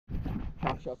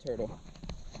soft-shell turtle.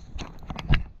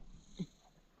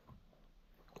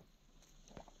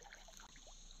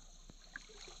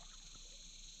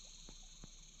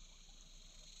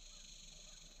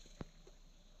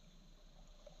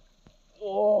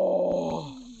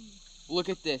 Oh, look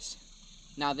at this.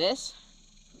 Now this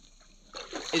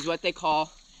is what they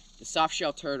call the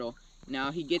soft-shell turtle.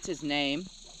 Now he gets his name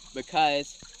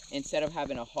because instead of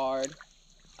having a hard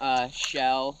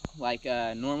shell like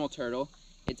a normal turtle,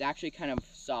 it's actually kind of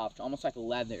soft, almost like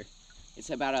leather. It's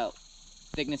about a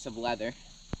thickness of leather.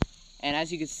 And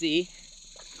as you can see,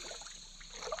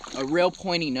 a real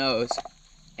pointy nose.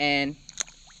 And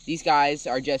these guys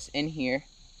are just in here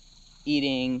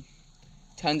eating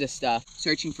tons of stuff,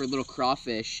 searching for little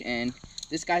crawfish. And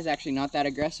this guy's actually not that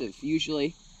aggressive.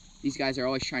 Usually these guys are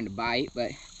always trying to bite,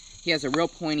 but he has a real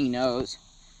pointy nose.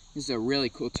 This is a really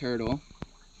cool turtle.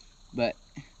 But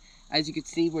as you can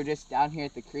see, we're just down here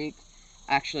at the creek,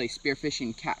 actually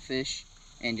spearfishing catfish,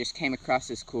 and just came across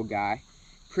this cool guy.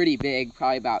 Pretty big,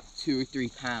 probably about 2 or 3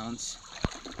 pounds.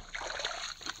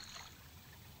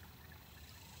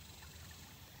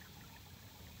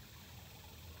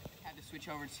 Had to switch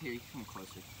over to, come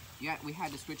closer. We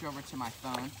had to switch over to my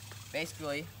phone.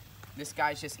 Basically, this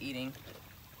guy's just eating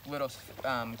little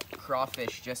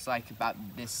crawfish just like about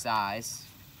this size.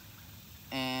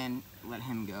 And let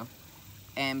him go.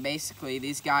 And basically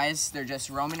these guys, they're just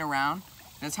roaming around.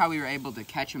 That's how we were able to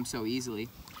catch them so easily.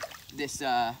 This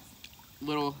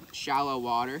little shallow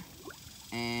water,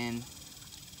 and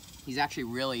he's actually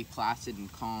really placid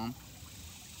and calm.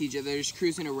 They're just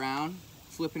cruising around,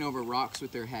 flipping over rocks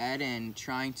with their head and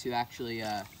trying to actually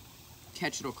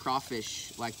catch little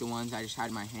crawfish like the ones I just had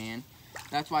in my hand.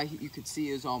 That's why you could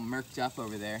see it was all murked up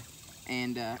over there.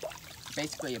 And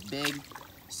basically a big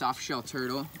soft-shell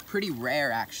turtle. Pretty rare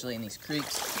actually in these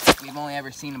creeks. We've only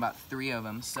ever seen about 3 of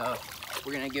them, so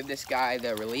we're gonna give this guy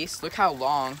the release. Look how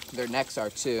long their necks are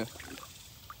too.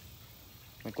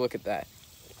 Like, look at that.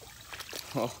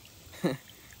 Oh,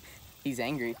 he's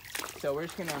angry. So we're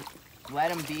just gonna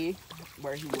let him be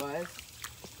where he was.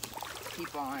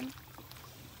 Keep on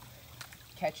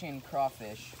catching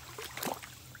crawfish.